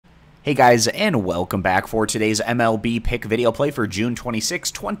Hey guys, and welcome back for today's MLB pick video play for June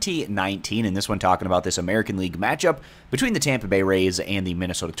 26, 2019. And this one talking about this American League matchup between the Tampa Bay Rays and the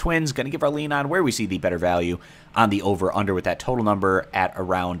Minnesota Twins. Going to give our lean on where we see the better value on the over-under with that total number at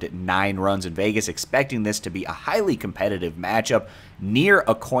around 9 runs in Vegas. Expecting this to be a highly competitive matchup, near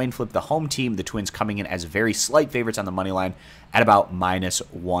a coin flip. The home team, the Twins, coming in as very slight favorites on the money line at about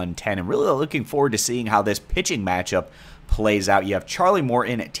 -110. And really looking forward to seeing how this pitching matchup plays out. You have Charlie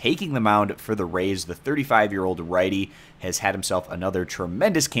Morton taking the mound for the Rays. The 35-year-old righty has had himself another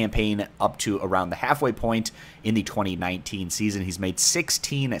tremendous campaign up to around the halfway point in the 2019 season. He's made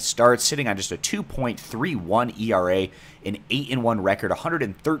 16 starts, sitting on just a 2.31 ERA, an 8-1 record,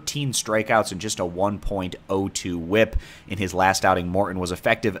 113 strikeouts, and just a 1.02 whip. In his last outing, Morton was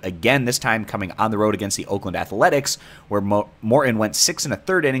effective again, this time coming on the road against the Oakland Athletics, where Morton went 6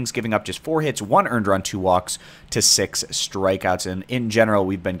 1/3 innings, giving up just 4 hits, 1 earned run, 2 walks to 6 strikeouts. And in general,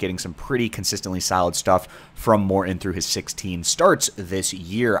 we've been getting some pretty consistently solid stuff from Morton through his 16 starts this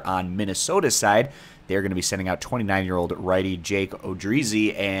year. On Minnesota's side, they're going to be sending out 29-year-old righty Jake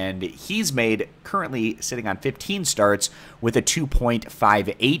Odorizzi, and he's made currently sitting on 15 starts with a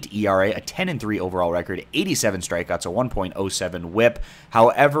 2.58 ERA, a 10-3 overall record, 87 strikeouts, a 1.07 whip.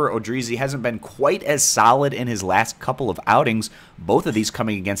 However, Odorizzi hasn't been quite as solid in his last couple of outings, both of these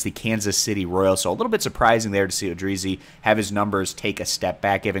coming against the Kansas City Royals. So a little bit surprising there to see Odorizzi have his numbers take a step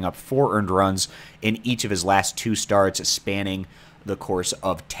back, giving up 4 earned runs in each of his last 2 starts, spanning the course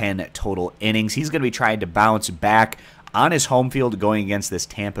of 10 total innings. He's going to be trying to bounce back on his home field going against this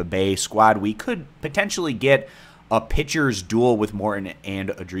Tampa Bay squad. We could potentially get a pitcher's duel with Morton and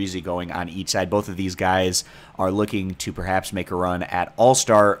Odorizzi going on each side. Both of these guys are looking to perhaps make a run at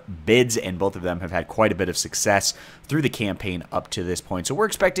all-star bids, and both of them have had quite a bit of success through the campaign up to this point. So we're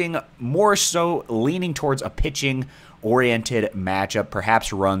expecting more so leaning towards a pitching-oriented matchup,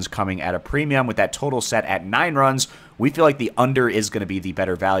 perhaps runs coming at a premium. With that total set at 9 runs, we feel like the under is going to be the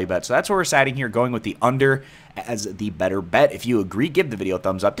better value bet. So that's where we're siding here, going with the under as the better bet. If you agree, give the video a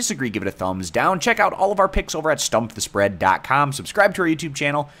thumbs up. Disagree, give it a thumbs down. Check out all of our picks over at stumpthespread.com. Subscribe to our YouTube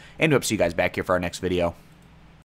channel, and we hope to see you guys back here for our next video.